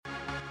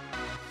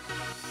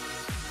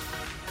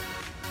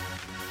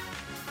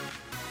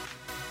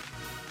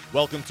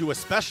Welcome to a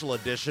special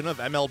edition of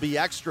MLB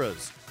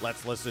Extras.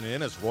 Let's listen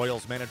in as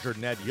Royals manager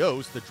Ned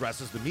Yost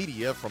addresses the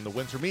media from the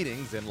winter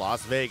meetings in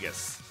Las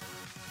Vegas.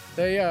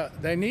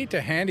 They need to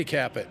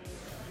handicap it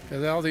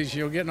because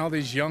you're getting all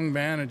these young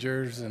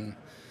managers and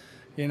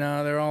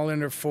they're all in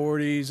their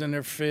 40s and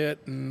they're fit,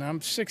 and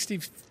I'm 60.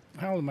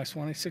 How old am I,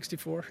 Swanee?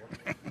 64.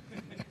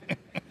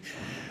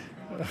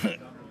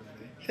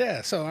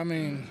 Yeah, so I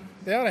mean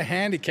they ought to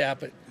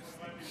handicap it.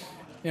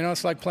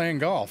 It's like playing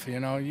golf.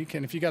 You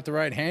can, if you got the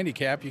right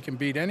handicap, you can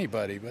beat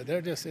anybody. But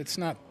it's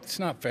not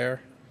fair.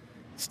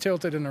 It's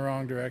tilted in the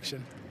wrong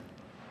direction.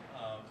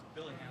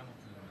 Billy Hamilton,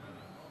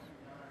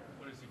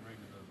 what does he bring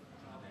to the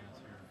dance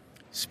here?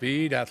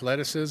 Speed,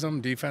 athleticism,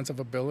 defensive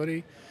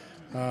ability.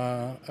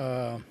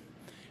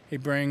 He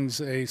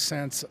brings a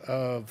sense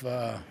of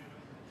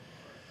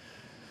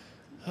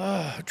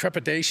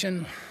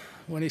trepidation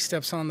when he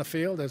steps on the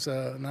field, as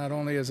not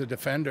only as a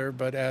defender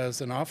but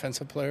as an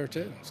offensive player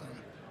too. So.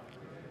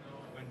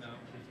 When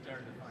you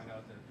started to find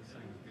out that this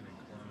thing was getting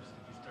close,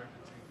 did you start to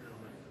tinker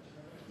with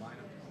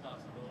lineup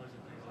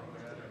possibilities and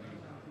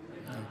things like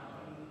that?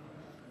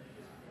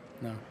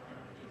 No.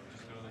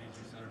 Just know that he's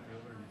your center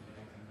fielder and you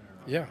go from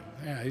there.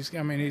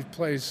 Yeah. He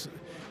plays.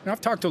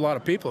 I've talked to a lot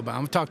of people about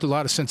him. I've talked to a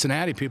lot of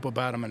Cincinnati people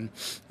about him, and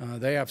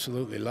they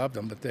absolutely loved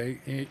him. But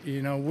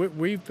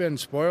we've been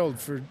spoiled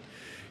for,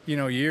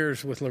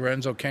 years with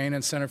Lorenzo Cain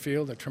in center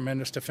field, a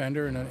tremendous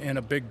defender in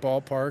a big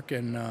ballpark,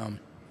 and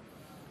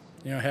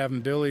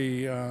having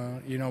Billy,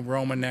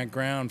 roaming that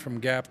ground from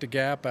gap to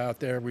gap out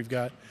there. We've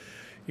got,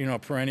 a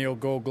perennial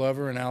Gold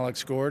Glover and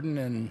Alex Gordon,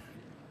 and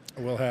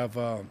we'll have,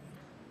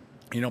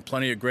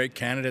 plenty of great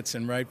candidates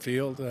in right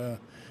field.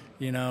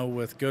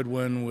 With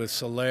Goodwin, with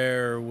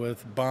Soler,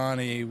 with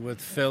Bonnie,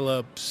 with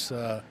Phillips.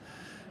 We'll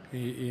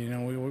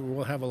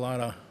have a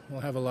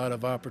lot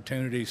of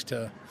opportunities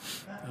to,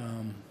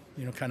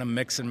 kind of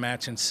mix and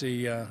match and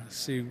see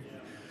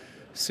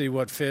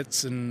what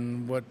fits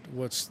and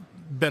what's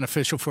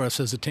beneficial for us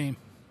as a team.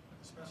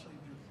 Especially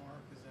new park,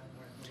 is that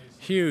what it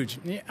is? Huge.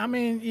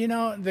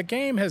 The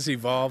game has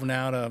evolved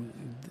now to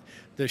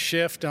the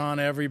shift on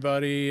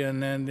everybody,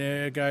 and then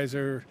the guys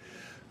are,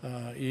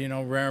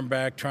 rearing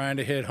back, trying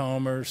to hit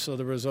homers. So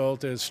the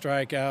result is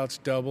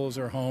strikeouts, doubles,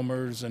 or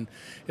homers, and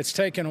it's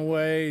taken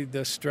away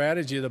the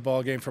strategy of the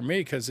ball game for me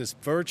because it's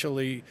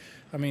virtually,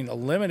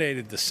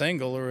 eliminated the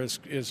single or is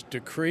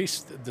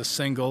decreased the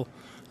single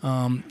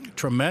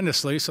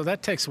tremendously. So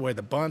that takes away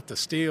the bunt, the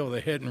steal, the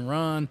hit and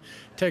run,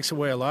 takes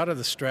away a lot of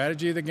the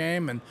strategy of the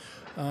game. And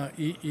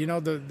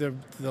the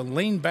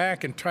lean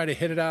back and try to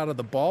hit it out of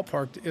the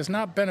ballpark is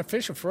not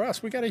beneficial for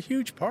us. We got a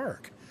huge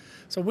park.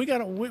 So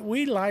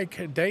we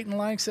like, Dayton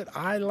likes it,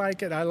 I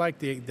like it. I like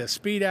the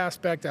speed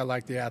aspect, I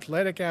like the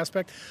athletic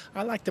aspect.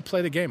 I like to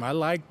play the game. I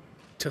like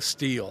to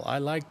steal. I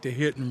like to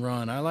hit and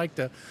run. I like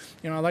the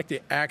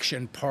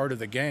action part of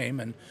the game.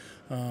 And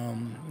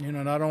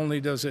not only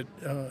does it,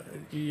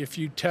 if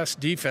you test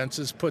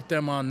defenses, put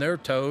them on their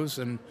toes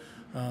and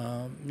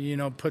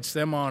puts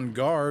them on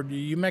guard,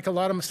 you make a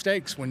lot of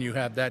mistakes when you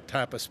have that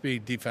type of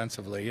speed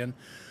defensively. And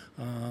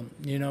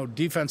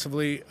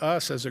defensively,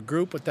 us as a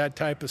group with that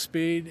type of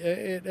speed,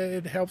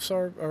 it helps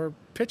our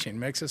pitching,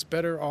 makes us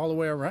better all the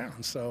way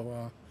around.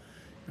 So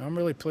I'm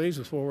really pleased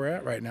with where we're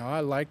at right now. I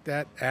like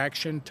that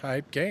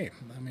action-type game.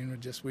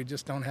 We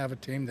just don't have a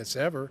team that's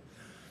ever,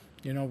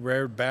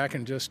 reared back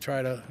and just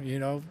try to,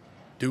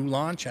 do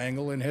launch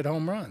angle and hit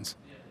home runs.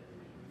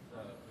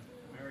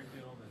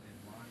 Merrifield and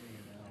Monty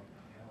and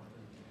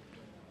Hamilton,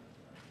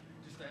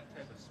 just that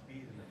type of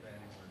speed in the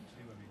batting order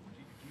too.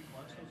 Do you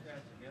bunch those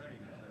guys together? Or you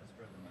kind of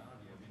spread them out?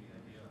 Do you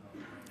have any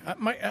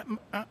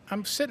idea?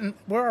 I'm sitting.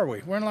 Where are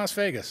we? We're in Las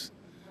Vegas.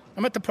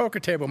 I'm at the poker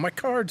table. My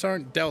cards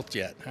aren't dealt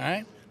yet. All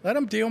right, let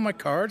them deal my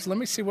cards. Let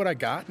me see what I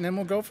got, and then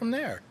we'll go from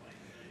there.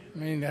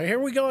 Here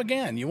we go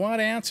again. You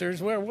want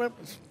answers?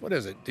 What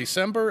is it?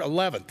 December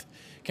 11th.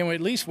 Can we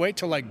at least wait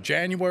till like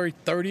January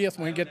 30th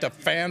when we get to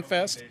Fan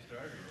Fest?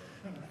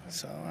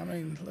 So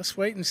let's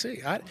wait and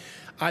see.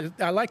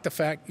 I like the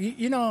fact,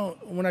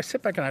 when I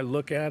sit back and I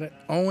look at it,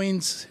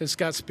 Owens has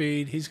got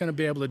speed. He's going to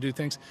be able to do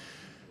things.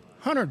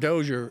 Hunter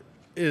Dozier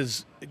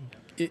is,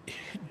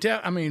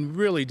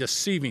 really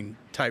deceiving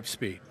type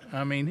speed.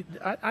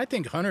 I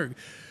think Hunter,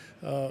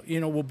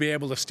 will be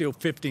able to steal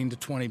 15 to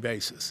 20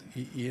 bases,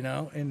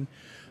 and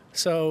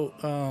so,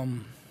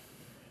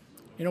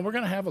 we're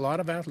going to have a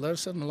lot of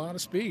athleticism, a lot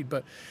of speed.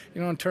 But,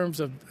 in terms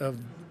of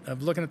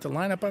looking at the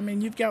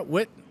lineup, you've got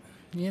Witt,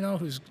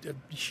 who's a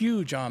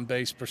huge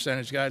on-base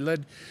percentage guy.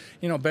 Led,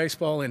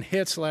 baseball in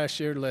hits last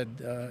year, led,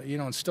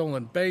 in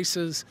stolen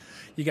bases.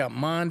 You got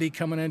Mondi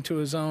coming into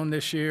his own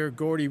this year.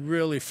 Gordy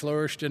really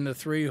flourished in the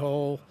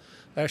three-hole.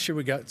 Last year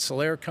we got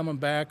Soler coming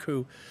back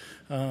who,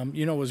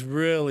 was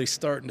really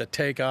starting to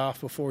take off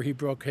before he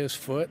broke his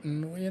foot.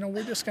 And,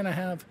 we're just going to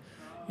have,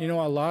 a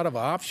lot of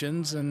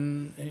options.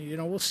 And,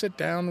 we'll sit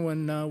down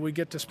when we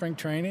get to spring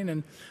training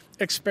and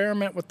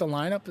experiment with the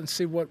lineup and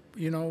see what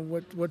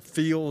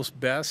feels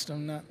best,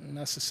 and not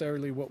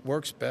necessarily what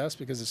works best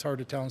because it's hard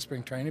to tell in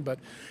spring training, but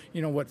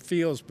what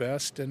feels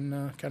best,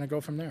 and kind of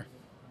go from there.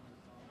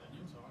 You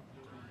talked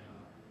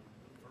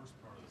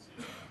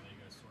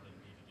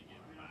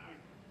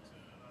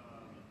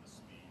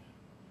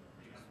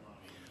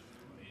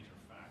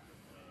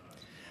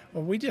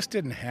Well, we just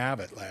didn't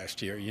have it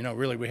last year.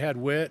 Really, we had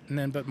Witt,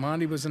 but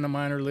Monty was in the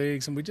minor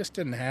leagues, and we just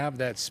didn't have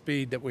that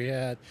speed that we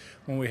had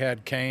when we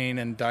had Kane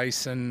and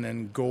Dyson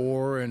and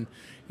Gore and,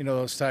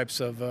 those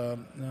types of,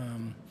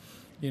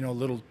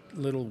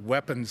 little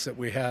weapons that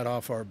we had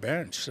off our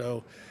bench.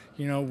 So,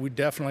 we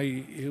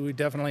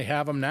definitely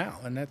have them now,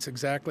 and that's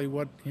exactly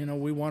what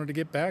we wanted to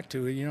get back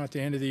to. At the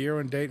end of the year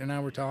when Dayton and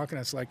I were talking,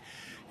 it's like,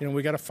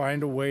 we got to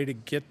find a way to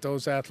get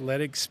those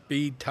athletic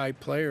speed type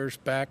players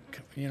back,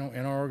 in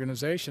our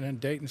organization, and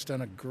Dayton's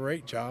done a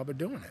great job of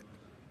doing it.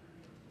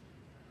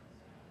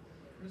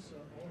 Chris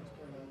Owens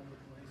played all over the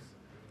place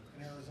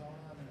in Arizona,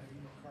 and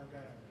you carved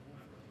out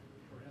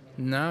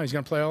for him. No, he's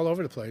going to play all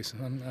over the place.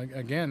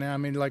 Again,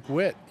 like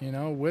Witt,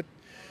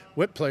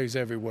 Witt plays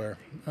everywhere.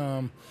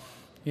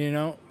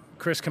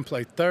 Chris can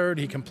play third.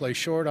 He can play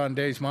short on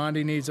days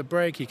Monty needs a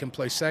break. He can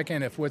play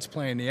second if Witt's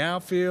playing the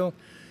outfield.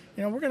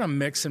 We're going to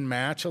mix and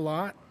match a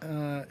lot,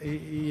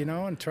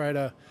 and try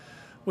to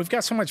 – we've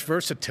got so much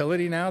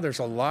versatility now. There's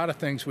a lot of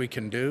things we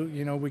can do.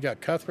 We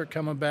got Cuthbert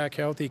coming back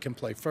healthy. He can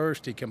play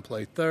first. He can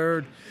play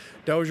third.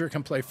 Dozier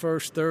can play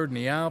first, third in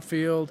the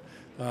outfield.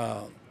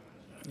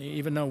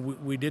 Even though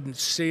we didn't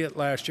see it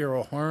last year,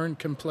 O'Hearn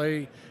can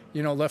play,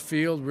 left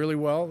field really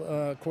well,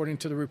 according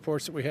to the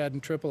reports that we had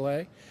in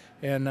AAA.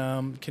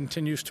 And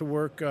continues to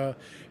work.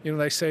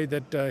 They say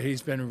that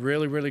he's been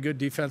really, really good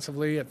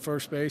defensively at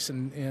first base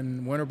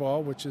in winter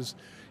ball, which is,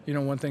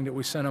 one thing that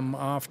we sent him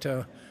off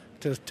to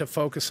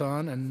focus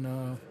on.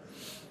 And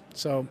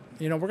so,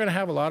 we're going to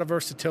have a lot of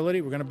versatility.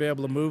 We're going to be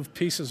able to move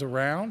pieces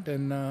around,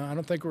 and I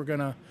don't think we're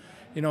going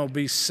to,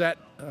 be set,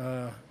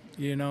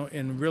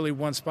 in really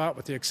one spot,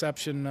 with the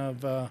exception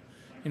of,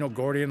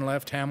 Gordy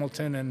left,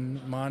 Hamilton,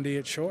 and Monty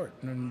at short.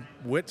 And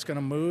Witt's going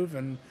to move,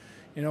 and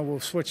we'll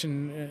switch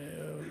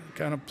and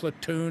kind of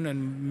platoon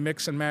and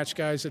mix and match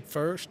guys at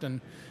first, and,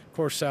 of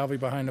course, Salvi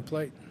behind the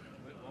plate.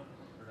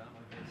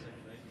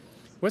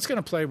 Witt's going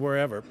to play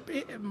wherever.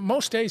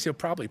 Most days he'll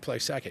probably play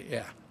second,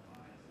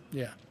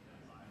 yeah.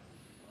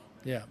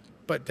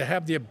 But to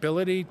have the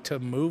ability to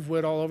move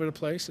Witt all over the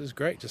place is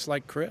great, just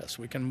like Chris.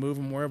 We can move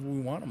him wherever we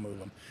want to move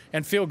him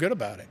and feel good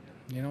about it.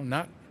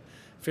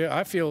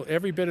 I feel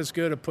every bit as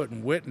good at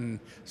putting Witt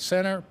in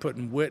center,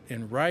 putting Witt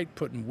in right,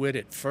 putting Witt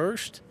at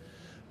first,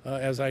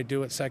 as I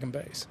do at second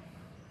base.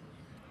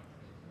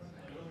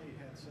 Willie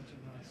had such a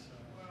nice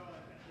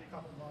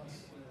couple months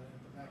at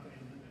the back of the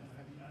year.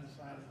 Have you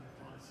decided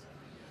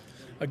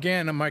that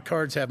Again, my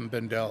cards haven't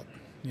been dealt.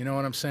 You know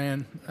what I'm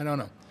saying? I don't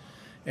know.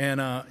 And,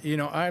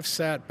 I've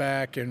sat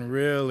back and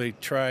really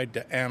tried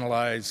to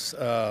analyze,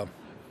 what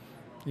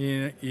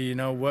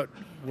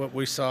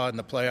we saw in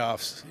the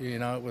playoffs.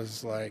 It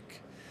was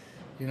like,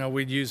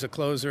 we'd use a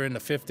closer in the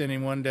fifth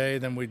inning one day,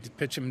 then we'd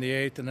pitch him the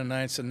eighth and the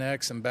ninth the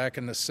next, and back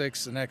in the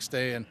sixth the next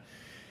day. And,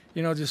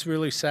 just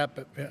really sat,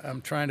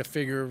 I'm trying to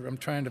figure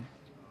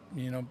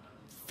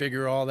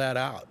all that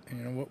out.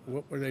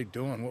 What were they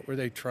doing? What were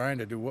they trying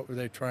to do? What were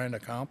they trying to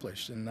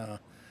accomplish? And,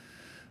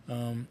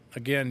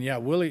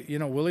 again,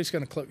 Willie's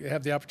going to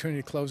have the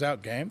opportunity to close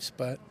out games,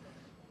 but,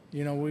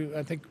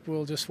 I think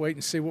we'll just wait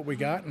and see what we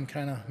got and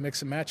kind of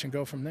mix and match and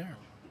go from there.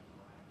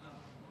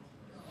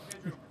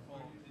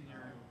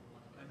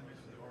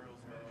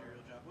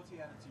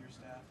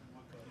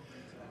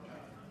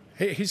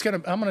 He's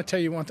going to. I'm going to tell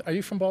you one. Are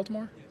you from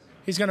Baltimore? Yes.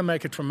 He's going to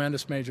make a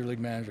tremendous major league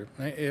manager.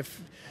 If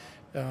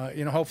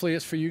hopefully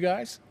it's for you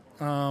guys.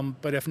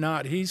 But if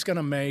not, he's going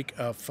to make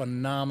a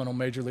phenomenal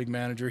major league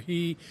manager.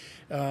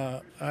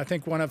 I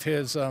think one of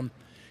his,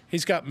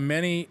 he's got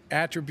many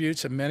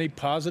attributes and many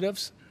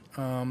positives.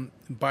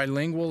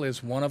 Bilingual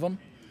is one of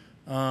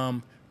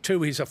them.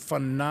 Two, he's a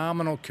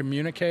phenomenal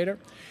communicator.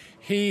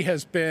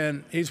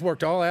 He's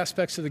worked all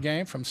aspects of the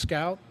game, from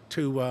scout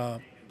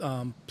to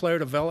player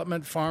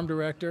development, farm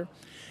director.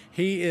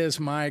 He is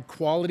my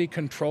quality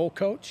control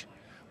coach,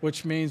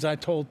 which means I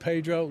told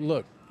Pedro,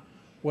 look,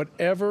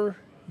 whatever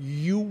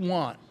you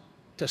want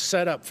to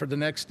set up for the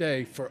next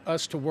day for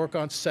us to work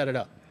on, set it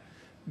up.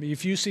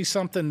 If you see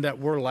something that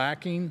we're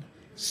lacking,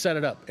 set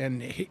it up.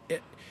 And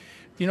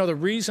the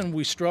reason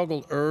we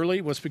struggled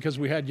early was because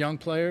we had young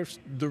players.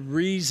 The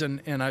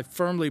reason, and I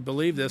firmly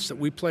believe this, that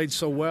we played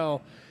so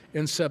well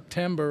in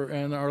September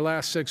and our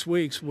last 6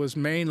 weeks was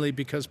mainly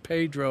because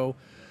Pedro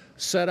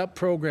set up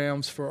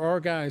programs for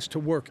our guys to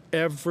work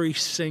every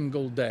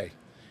single day.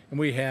 And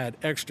we had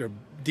extra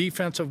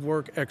defensive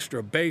work,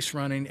 extra base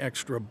running,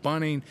 extra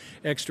bunting,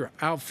 extra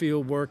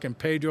outfield work, and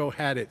Pedro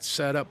had it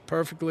set up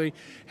perfectly,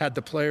 had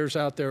the players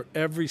out there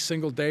every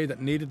single day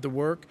that needed the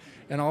work.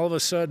 And all of a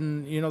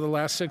sudden, the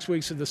last 6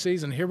 weeks of the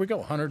season, here we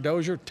go. Hunter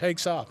Dozier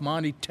takes off.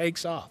 Monty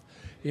takes off.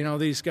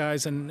 These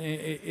guys, and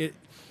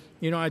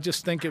I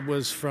just think it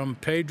was from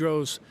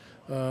Pedro's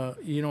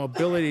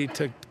ability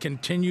to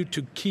continue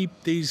to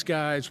keep these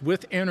guys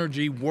with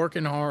energy,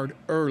 working hard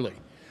early.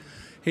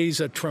 He's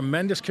a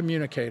tremendous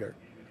communicator.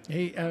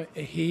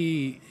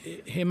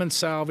 Him and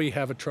Salvi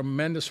have a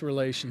tremendous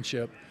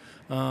relationship,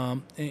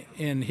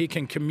 and he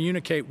can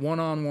communicate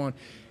one-on-one.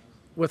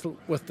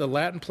 with the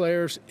Latin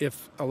players,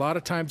 if a lot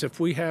of times if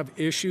we have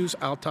issues,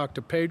 I'll talk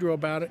to Pedro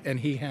about it, and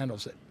he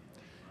handles it.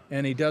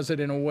 And he does it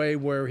in a way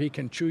where he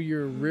can chew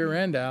your rear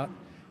end out,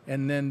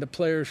 and then the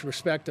players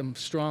respect him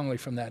strongly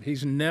from that.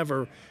 He's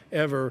never,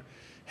 ever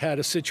had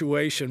a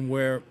situation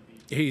where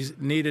he's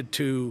needed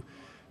to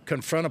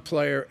confront a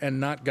player and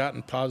not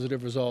gotten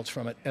positive results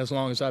from it as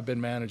long as I've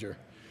been manager.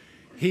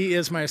 He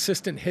is my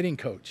assistant hitting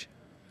coach.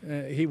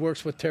 He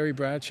works with Terry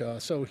Bradshaw.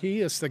 So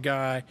he is the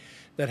guy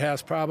that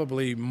has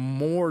probably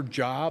more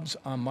jobs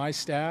on my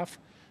staff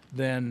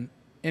than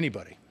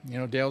anybody. You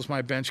know, Dale's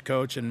my bench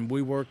coach, and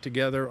we work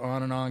together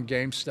on and on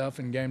game stuff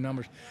and game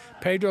numbers.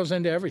 Pedro's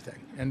into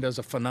everything and does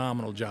a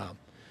phenomenal job.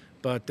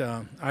 But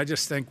I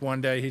just think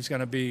one day he's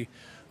going to be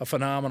a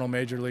phenomenal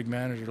major league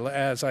manager,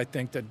 as I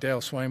think that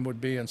Dale Swain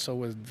would be, and so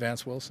would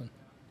Vance Wilson.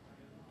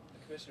 The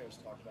commissioners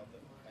talked about the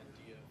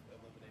idea of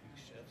eliminating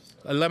shifts.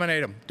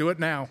 Eliminate him. Do it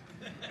now.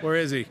 Where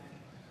is he?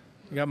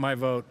 You got my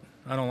vote.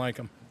 I don't like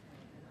him.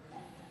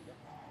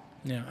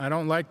 Yeah, I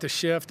don't like the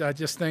shift. I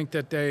just think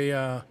that they,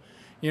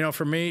 you know,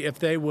 for me, if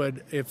they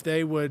would, you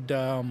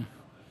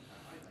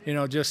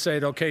know, just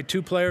say, okay,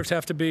 2 players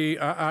have to be.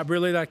 I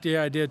really like the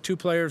idea. 2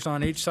 players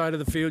on each side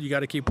of the field. You got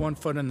to keep 1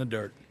 foot in the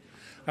dirt.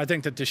 I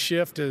think that the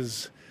shift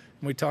is.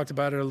 We talked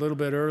about it a little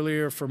bit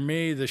earlier. For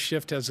me, the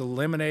shift has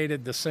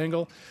eliminated the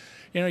single.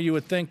 You know, you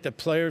would think that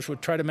players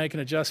would try to make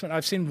an adjustment.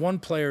 I've seen one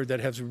player that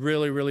has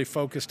really, really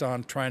focused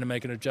on trying to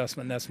make an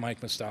adjustment, and that's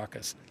Mike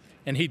Moustakas.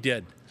 And he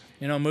did.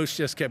 You know, Moose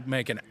just kept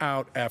making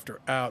out after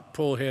out,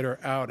 pull hitter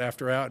out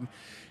after out. And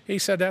he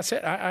said, that's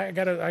it. I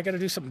gotta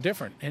do something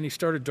different. And he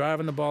started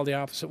driving the ball the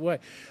opposite way.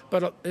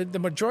 But the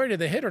majority of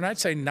the hitter, and I'd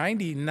say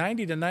 90 to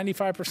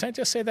 95%,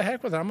 just say the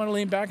heck with it. I'm going to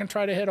lean back and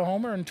try to hit a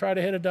homer and try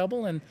to hit a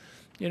double. And,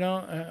 you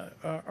know,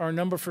 our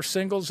number for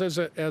singles as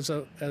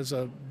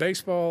a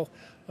baseball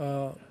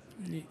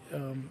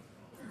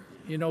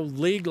you know,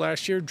 league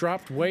last year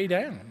dropped way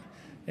down.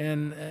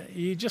 And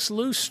you just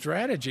lose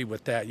strategy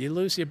with that. You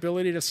lose the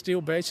ability to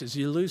steal bases.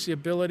 You lose the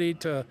ability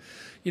to,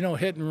 you know,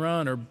 hit and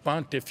run or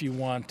bunt if you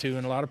want to.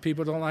 And a lot of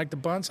people don't like the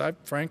bunts.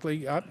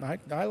 Frankly, I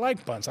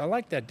like bunts. I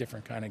like that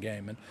different kind of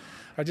game. And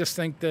I just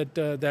think that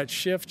that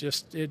shift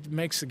it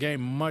makes the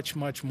game much,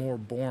 much more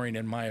boring,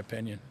 in my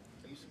opinion.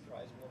 Are you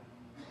surprised when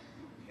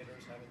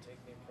hitters haven't taken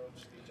the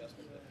approach, the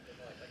adjustment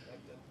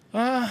that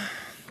like that?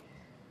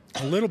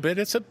 A little bit.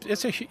 It's a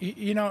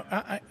you know,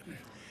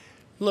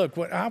 look,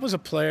 when I was a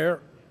player,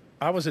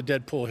 I was a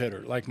dead pull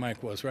hitter like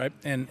Mike was, right?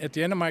 And at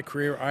the end of my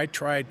career, I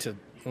tried to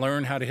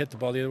learn how to hit the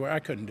ball the other way. I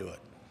couldn't do it.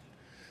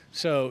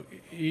 So,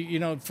 you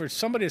know, for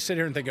somebody to sit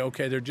here and think,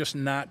 okay, they're just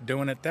not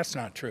doing it, that's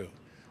not true.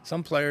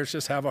 Some players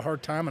just have a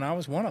hard time, and I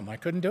was one of them. I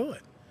couldn't do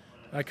it.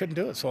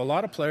 So a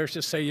lot of players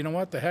just say, you know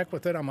what, the heck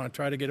with it. I'm going to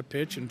try to get a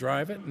pitch and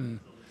drive it.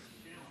 And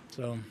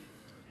so.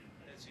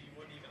 So you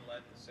wouldn't even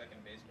let the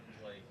second baseman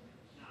play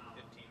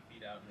 15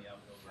 feet out in the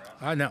outfield grass?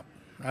 I know.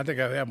 I think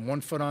I have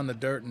 1 foot on the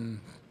dirt and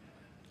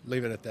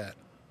leave it at that.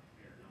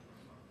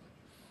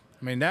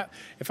 I mean, that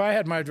if I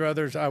had my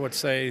druthers, I would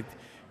say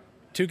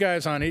 2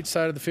 guys on each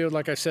side of the field.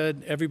 Like I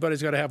said,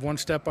 everybody's got to have 1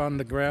 step on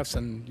the grass,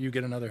 and you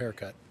get another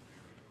haircut.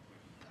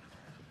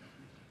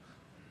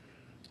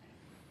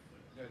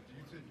 Yeah, do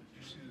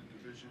you see the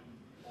division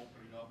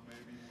opening up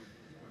maybe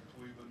with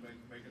Cleveland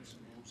making some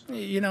moves?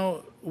 You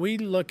know, we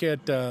look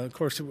at, of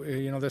course,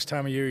 you know, this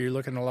time of year you're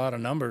looking at a lot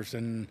of numbers,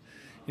 and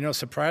you know,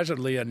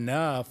 surprisingly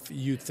enough,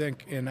 you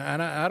think, and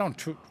I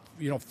don't,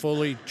 you know,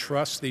 fully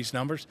trust these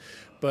numbers,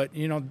 but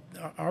you know,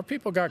 our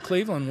people got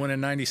Cleveland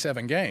winning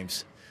 97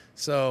 games.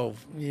 So,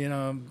 you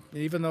know,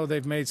 even though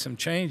they've made some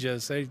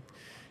changes, they,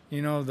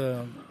 you know,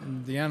 the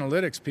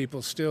analytics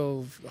people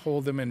still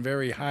hold them in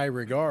very high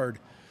regard.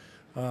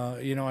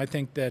 You know, I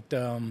think that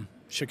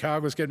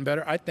Chicago's getting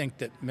better. I think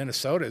that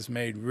Minnesota's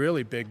made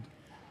really big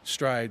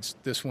strides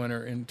this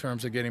winter in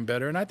terms of getting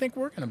better, and I think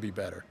we're going to be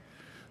better.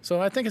 So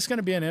I think it's going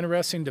to be an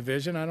interesting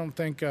division. I don't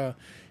think,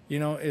 you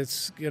know,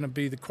 it's going to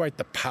be quite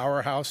the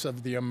powerhouse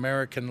of the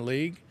American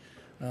League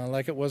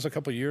like it was a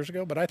couple of years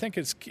ago. But I think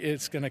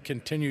it's going to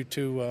continue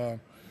to,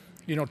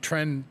 you know,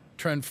 trend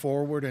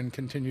forward and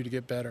continue to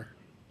get better.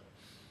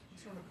 What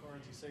sort of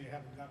cards? You say you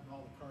haven't gotten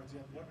all the cards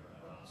yet. What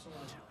sort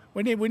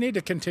of? We need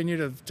to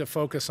continue to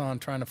focus on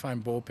trying to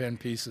find bullpen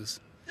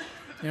pieces.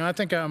 You know, I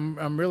think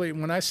I'm really,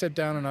 when I sit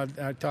down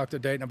and I talk to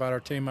Dayton about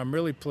our team, I'm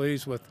really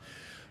pleased with,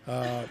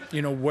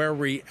 you know, where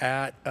we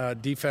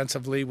at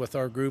defensively with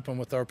our group and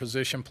with our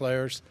position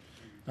players.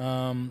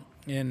 And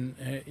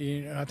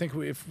you know, I think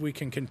if we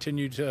can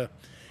continue to,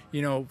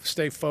 you know,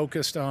 stay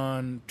focused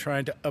on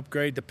trying to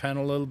upgrade the pen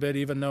a little bit,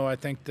 even though I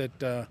think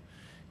that,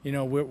 you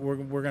know,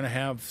 we're going to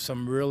have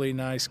some really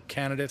nice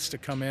candidates to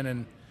come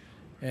in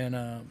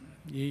and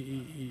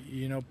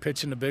you know,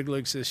 pitch in the big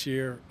leagues this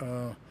year.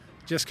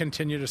 Just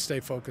continue to stay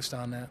focused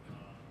on that.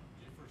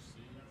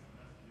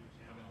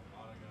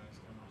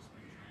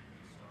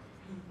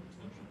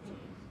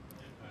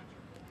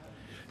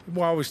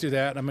 We'll always do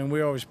that. I mean,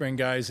 we always bring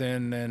guys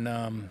in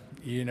and,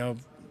 you know,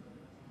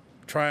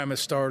 try them as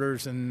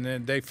starters, and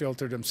then they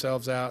filter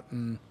themselves out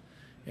and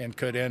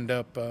could end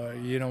up,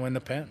 you know, in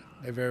the pen.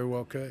 They very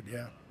well could,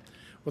 yeah.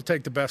 We'll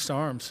take the best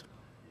arms.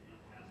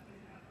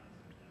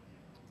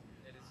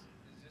 Has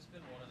this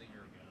been one of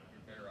your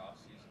better off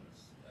seasons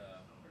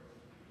with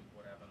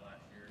what happened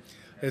last year?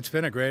 It's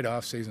been a great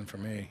off season for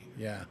me,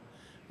 yeah.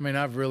 I mean,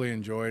 I've really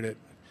enjoyed it.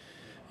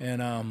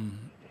 And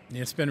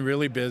it's been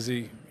really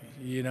busy.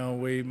 You know,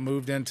 we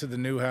moved into the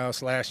new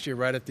house last year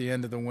right at the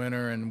end of the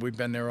winter, and we've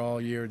been there all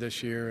year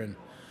this year. And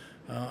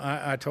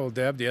I told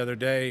Deb the other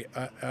day,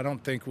 I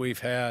don't think we've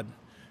had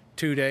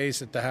 2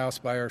 days at the house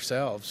by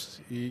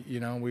ourselves. You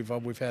know,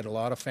 we've had a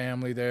lot of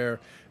family there.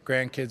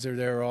 Grandkids are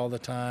there all the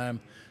time.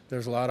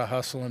 There's a lot of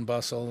hustle and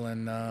bustle,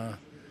 and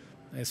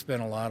it's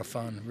been a lot of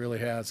fun. It really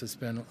has. It's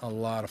been a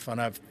lot of fun.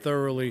 I've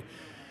thoroughly,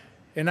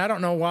 and I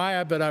don't know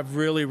why, but I've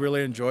really,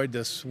 really enjoyed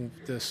this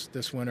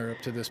winter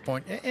up to this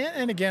point.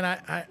 And again,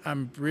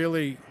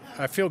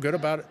 I feel good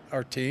about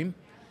our team.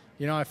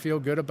 You know, I feel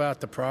good about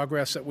the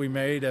progress that we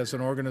made as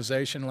an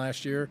organization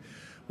last year,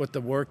 with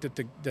the work that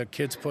the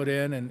kids put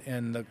in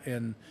and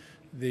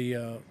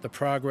the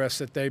progress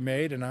that they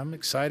made. And I'm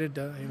excited.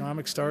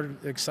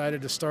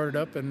 Excited to start it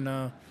up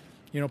and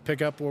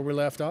pick up where we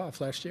left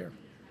off last year.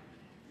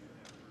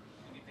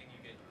 Anything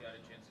you got a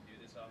chance to do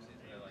this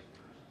offseason that, like,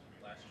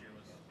 last year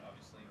was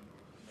obviously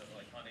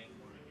like hunting,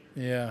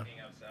 Yeah. being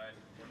outside,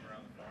 working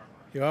around the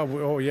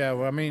farm? Yeah.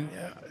 Well, I mean,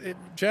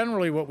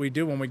 generally what we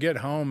do when we get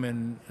home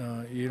and,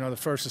 the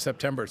 1st of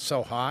September, it's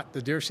so hot,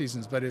 the deer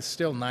season's, but it's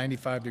still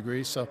 95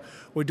 degrees. So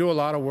we do a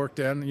lot of work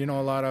then,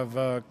 a lot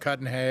of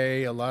cutting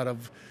hay, a lot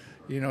of,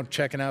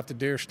 checking out the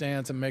deer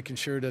stands and making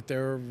sure that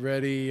they're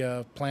ready,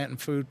 planting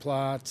food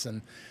plots.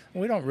 And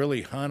we don't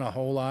really hunt a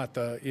whole lot,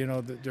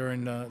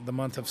 during the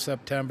month of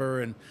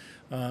September and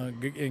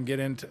get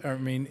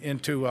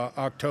into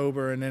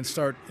October, and then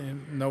start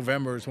in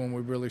November is when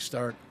we really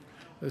start.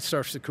 It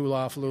starts to cool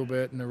off a little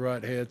bit and the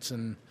rut hits,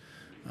 and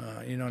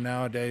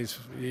nowadays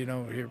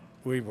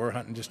we're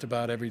hunting just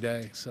about every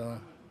day, so,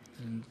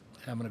 and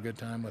having a good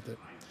time with it,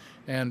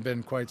 and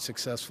been quite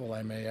successful,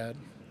 I may add.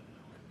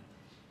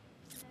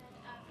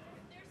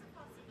 There's a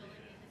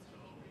possibility that Mr.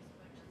 Avery's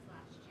coaches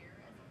last year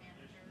as a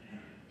manager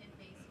in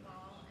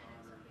baseball,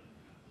 and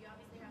you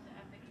obviously have the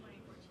epic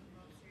 2014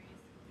 World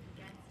Series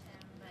against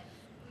him, but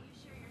will you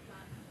share your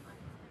thoughts on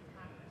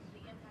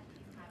the impact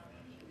he's had on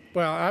the game?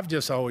 Well, I've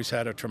just always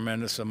had a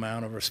tremendous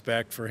amount of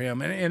respect for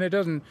him, and it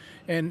doesn't.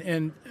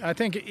 And I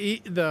think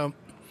the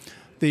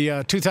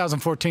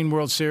 2014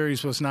 World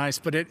Series was nice,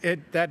 but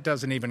that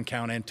doesn't even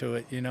count into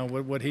it.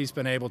 What he's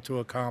been able to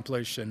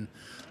accomplish, and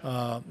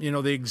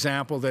the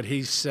example that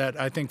he's set,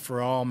 I think,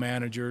 for all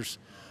managers,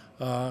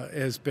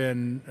 has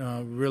been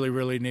really,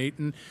 really neat.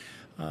 And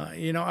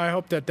I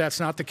hope that that's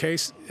not the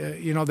case.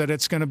 That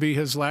it's going to be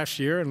his last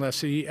year,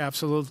 unless he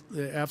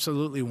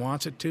absolutely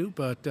wants it to.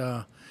 But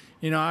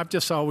I've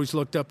just always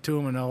looked up to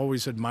him and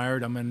always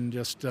admired him, and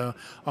just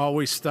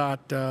always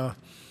thought, that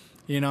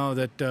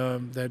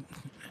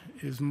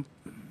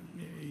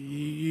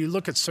you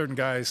look at certain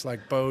guys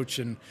like Boch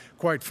and,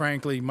 quite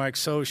frankly, Mike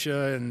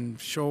Scioscia and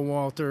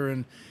Showalter,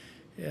 and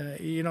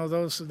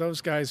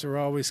those guys are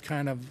always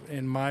kind of,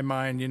 in my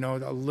mind,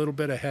 a little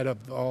bit ahead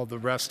of all the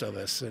rest of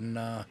us, and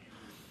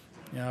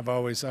I've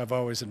always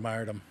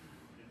admired them.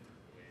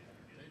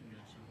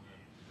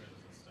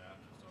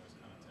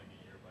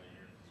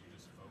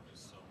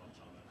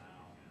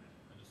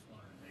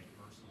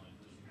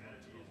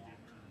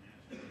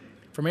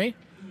 For me?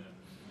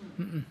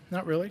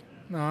 Not really.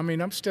 No, I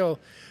mean, I'm still,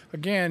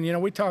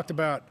 again, we talked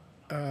about,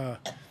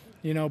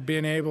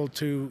 being able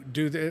to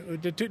do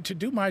to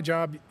do my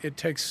job. It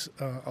takes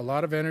a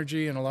lot of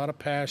energy and a lot of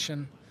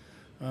passion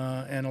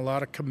and a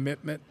lot of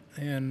commitment.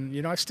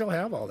 And, I still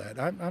have all that.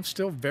 I'm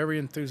still very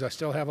enthused. I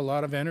still have a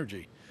lot of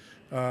energy.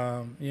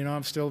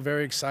 I'm still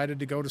very excited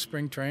to go to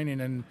spring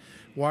training and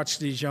watch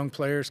these young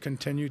players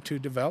continue to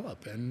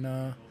develop.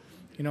 And,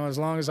 as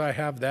long as I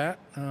have that,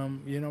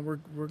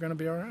 we're going to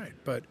be all right.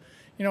 But,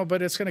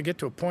 but it's going to get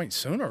to a point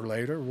sooner or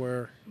later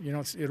where,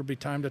 it'll be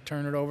time to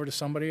turn it over to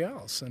somebody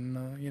else. And,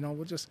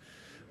 we'll just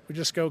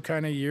go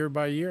kind of year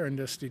by year and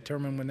just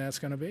determine when that's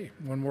going to be,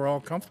 when we're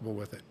all comfortable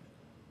with it.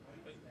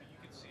 But you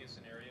can see a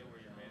scenario where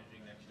you're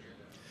managing next year?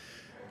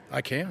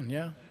 I can,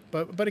 yeah.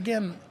 But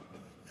again,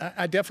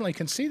 I definitely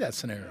can see that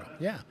scenario,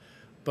 yeah.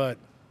 But,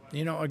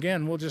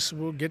 again,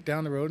 we'll get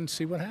down the road and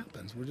see what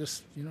happens. We'll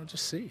just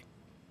see.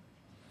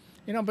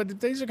 But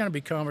these are going to be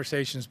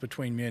conversations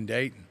between me and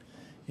Dayton.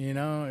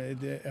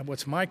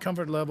 What's my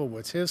comfort level?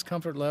 What's his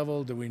comfort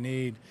level? Do we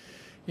need,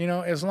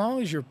 as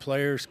long as your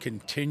players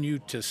continue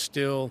to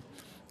still,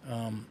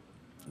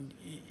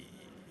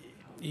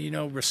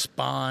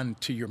 respond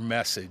to your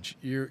message,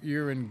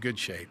 you're in good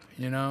shape,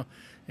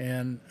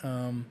 And,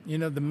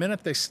 the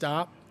minute they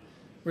stop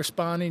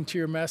responding to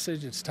your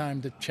message, it's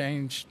time to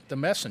change the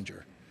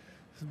messenger.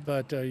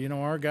 But,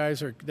 our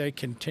guys they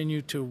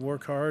continue to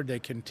work hard. They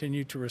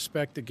continue to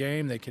respect the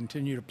game. They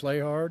continue to play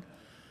hard.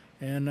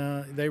 And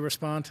they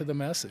respond to the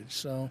message.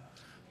 So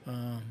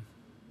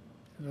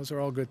those are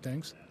all good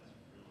things.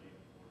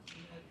 It's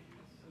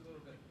a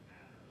little bit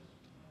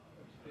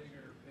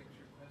bigger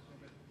picture question,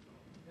 but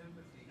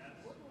empathy.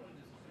 What role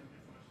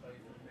does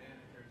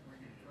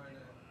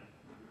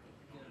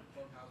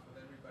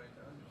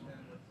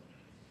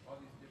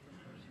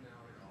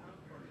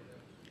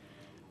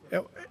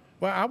Well,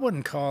 I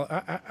wouldn't call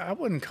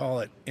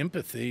it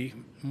empathy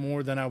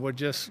more than I would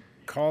just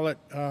call it.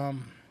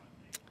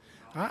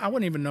 I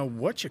wouldn't even know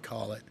what you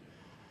call it.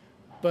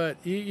 But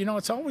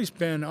it's always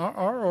been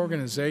our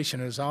organization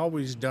has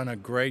always done a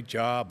great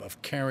job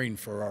of caring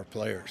for our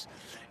players,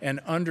 and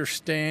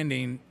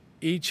understanding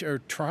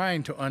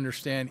trying to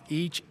understand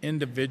each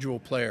individual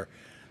player,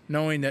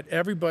 knowing that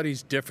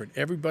everybody's different.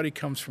 Everybody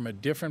comes from a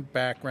different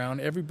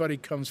background. Everybody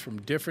comes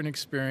from different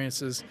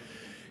experiences.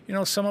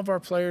 Some of our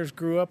players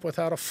grew up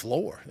without a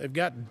floor. They've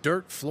got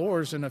dirt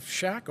floors in a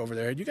shack over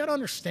there. You got to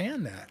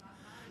understand that.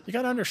 You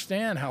got to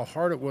understand how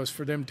hard it was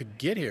for them to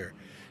get here.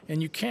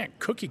 And you can't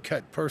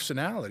cookie-cut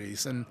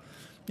personalities. And,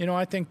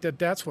 I think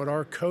that's what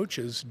our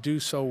coaches do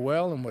so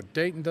well, and what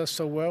Dayton does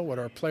so well, what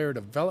our player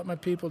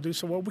development people do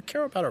so well. We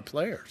care about our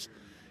players.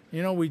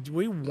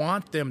 We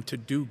want them to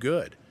do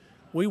good.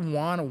 We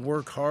want to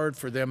work hard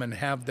for them and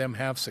have them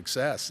have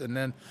success. And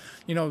then,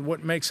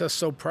 what makes us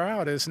so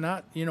proud is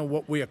not,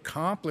 what we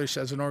accomplish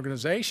as an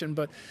organization,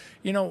 but,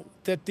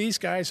 that these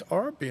guys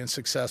are being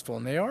successful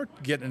and they are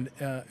getting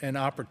an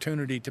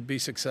opportunity to be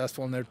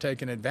successful, and they're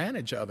taking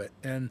advantage of it.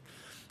 And,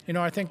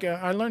 I think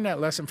I learned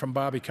that lesson from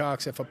Bobby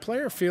Cox. If a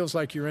player feels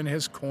like you're in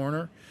his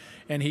corner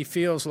and he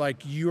feels like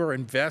you're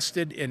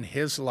invested in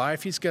his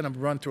life, he's going to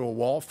run through a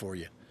wall for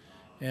you.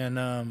 And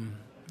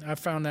I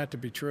found that to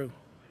be true.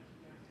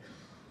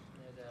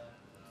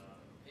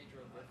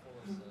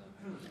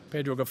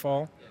 Pedro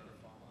Gaffal?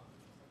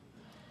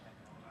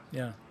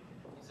 Yeah.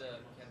 He's a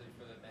candidate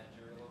for the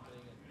managerial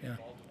opening in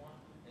Baltimore.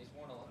 And he's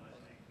worn a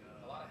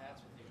lot of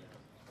hats with you now.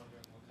 I was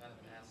wondering what kind of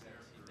an asset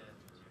has he been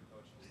to your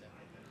coaching staff?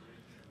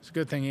 It's a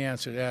good thing you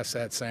asked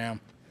that, Sam.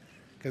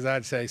 Because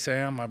I'd say,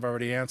 Sam, I've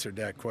already answered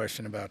that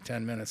question about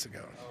 10 minutes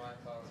ago. Oh, I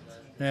apologize.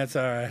 That's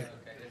all right.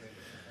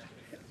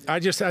 I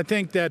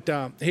think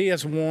that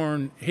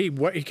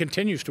he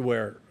continues to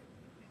wear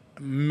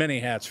many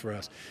hats for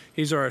us.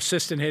 He's our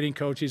assistant hitting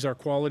coach. He's our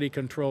quality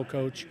control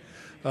coach.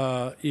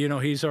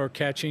 He's our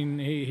catching.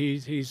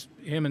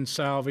 Him and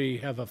Salvi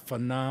have a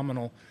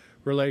phenomenal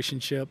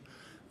relationship.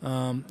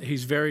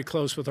 He's very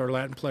close with our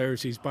Latin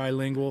players. He's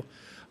bilingual.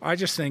 I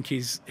just think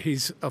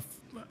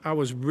I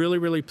was really,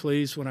 really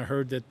pleased when I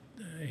heard that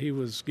he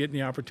was getting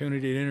the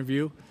opportunity to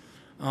interview.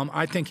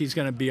 I think he's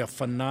going to be a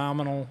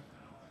phenomenal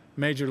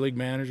major league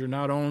manager,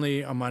 not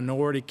only a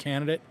minority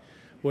candidate,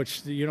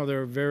 which,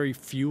 there are very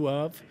few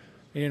of.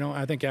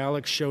 I think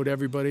Alex showed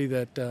everybody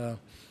that,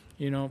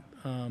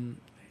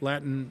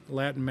 Latin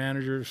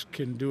managers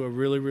can do a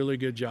really, really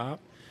good job.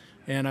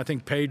 And I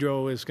think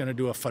Pedro is going to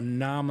do a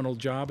phenomenal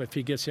job if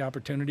he gets the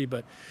opportunity.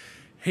 But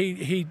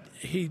he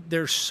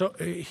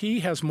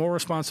has more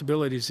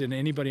responsibilities than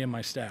anybody in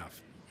my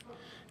staff.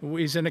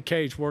 He's in a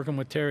cage working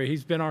with Terry.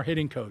 He's been our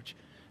hitting coach,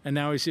 and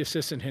now he's the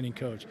assistant hitting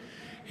coach.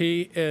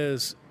 He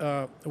is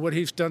what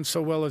he's done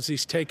so well is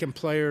he's taken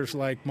players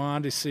like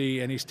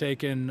Mondesi, and he's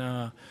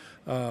taken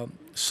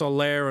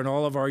Soler and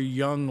all of our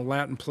young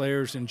Latin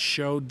players and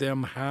showed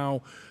them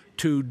how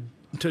to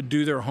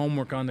do their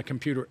homework on the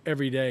computer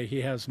every day.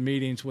 He has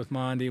meetings with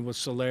Mondi, with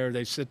Soler.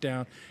 They sit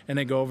down and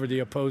they go over the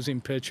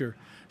opposing pitcher,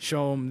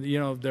 show them,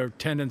 their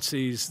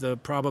tendencies, the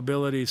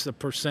probabilities, the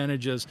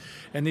percentages,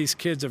 and these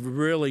kids have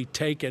really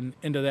taken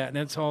into that, and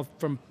it's all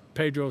from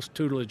Pedro's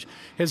tutelage.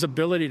 His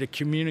ability to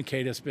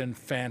communicate has been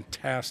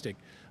fantastic.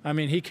 I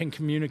mean, he can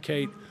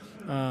communicate,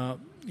 not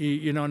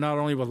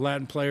only with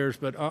Latin players,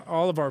 but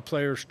all of our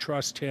players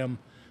trust him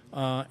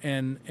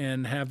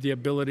and have the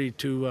ability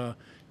to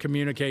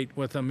communicate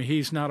with them.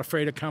 He's not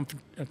afraid of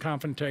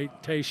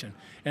confrontation,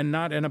 and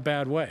not in a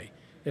bad way.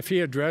 If he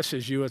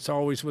addresses you, it's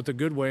always with a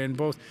good way.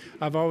 And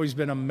I've always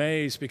been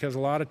amazed because a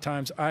lot of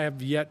times I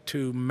have yet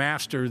to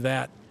master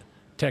that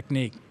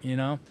technique.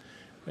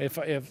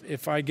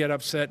 If I get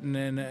upset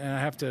and I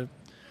have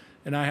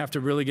to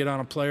really get on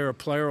a player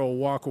will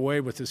walk away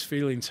with his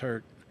feelings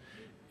hurt,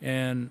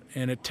 and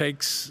it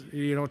takes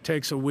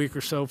a week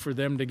or so for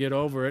them to get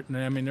over it. And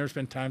I mean, there's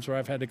been times where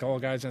I've had to call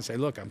guys and say,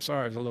 "Look, I'm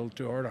sorry, I was a little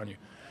too hard on you."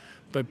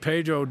 But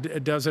Pedro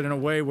does it in a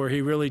way where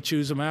he really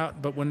chews them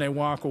out. But when they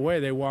walk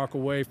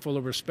away full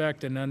of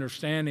respect and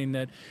understanding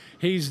that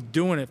he's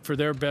doing it for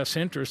their best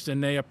interest,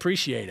 and they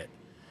appreciate it.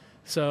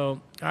 So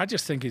I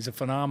just think he's a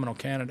phenomenal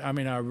candidate. I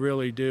mean, I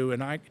really do.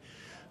 And I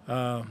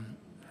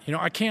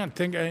can't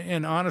think,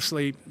 and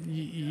honestly,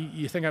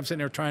 you think I'm sitting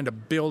there trying to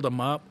build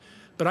him up,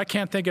 but I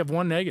can't think of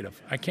one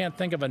negative. I can't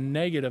think of a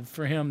negative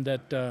for him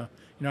that,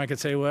 I could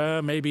say,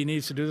 well, maybe he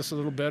needs to do this a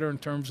little better in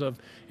terms of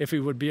if he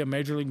would be a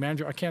major league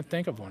manager. I can't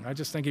think of one. I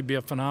just think he'd be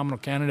a phenomenal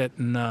candidate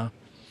and,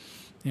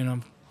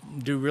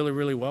 do really,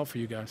 really well for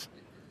you guys.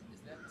 Is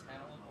that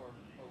talent or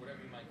whatever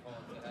you might call it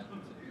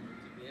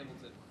to be able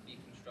to be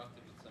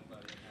constructive with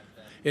somebody and have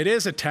that? It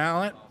is a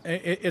talent.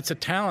 It's a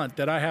talent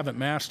that I haven't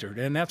mastered,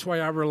 and that's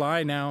why I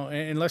rely now,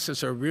 unless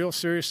it's a real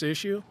serious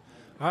issue,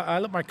 I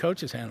let my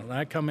coaches handle it.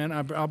 I come in,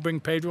 I'll bring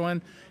Pedro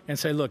in and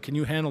say, look, can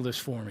you handle this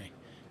for me?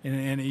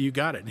 And you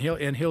got it,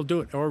 and he'll do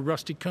it. Or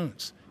Rusty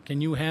Kuntz,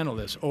 can you handle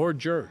this? Or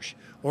Jersh,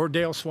 or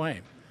Dale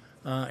Swaim.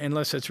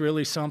 Unless it's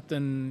really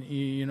something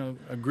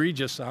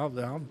egregious,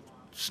 I'll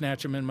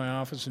snatch them in my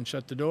office and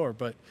shut the door.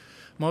 But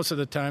most of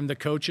the time, the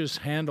coaches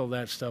handle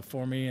that stuff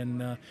for me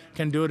and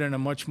can do it in a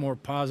much more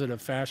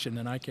positive fashion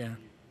than I can.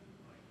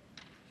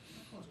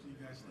 How close do you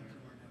guys think you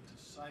are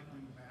to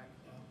cycling back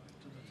up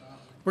to the top?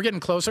 We're getting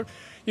closer.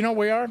 You know,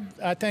 we are.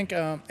 I think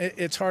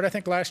it's hard. I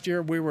think last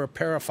year we were a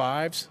pair of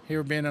fives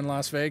here being in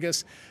Las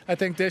Vegas. I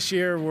think this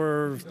year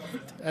we're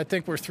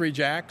 3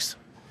 jacks.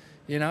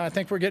 You know, I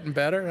think we're getting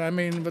better. I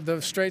mean, with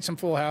the straights and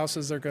full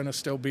houses, they're going to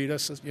still beat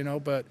us, you know,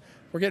 but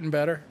we're getting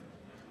better.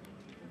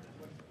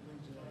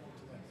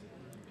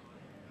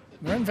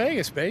 We're in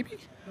Vegas, baby.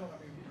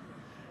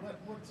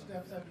 What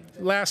steps have you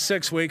taken? Last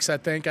 6 weeks, I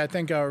think. I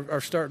think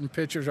our starting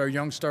pitchers, our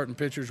young starting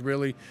pitchers,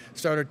 really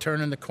started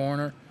turning the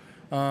corner.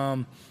 You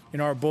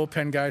know, our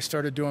bullpen guys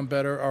started doing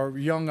better. Our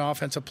young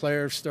offensive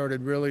players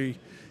started really,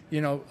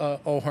 you know,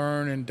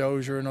 O'Hearn and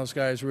Dozier and those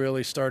guys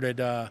really started,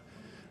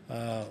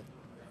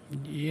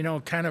 you know,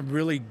 kind of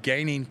really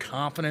gaining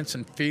confidence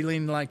and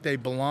feeling like they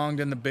belonged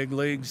in the big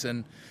leagues.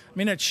 And, I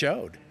mean, it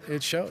showed.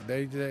 It showed.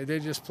 They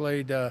just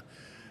played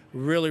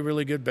really,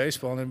 really good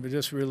baseball, and it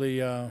just really,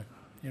 you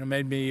know,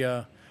 made me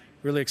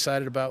really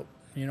excited about,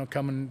 you know,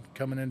 coming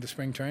into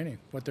spring training,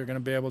 what they're going to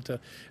be able to.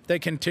 If they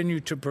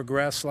continue to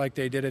progress like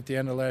they did at the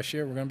end of last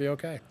year, we're going to be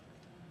okay.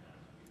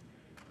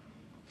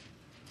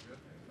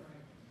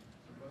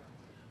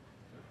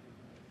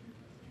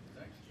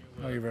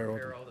 Oh, you're very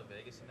welcome. all the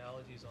Vegas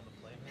analogies on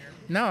the plane here?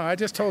 No, I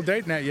just told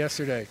Dayton that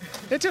yesterday.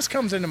 It just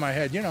comes into my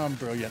head. You know, I'm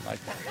brilliant like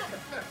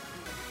that.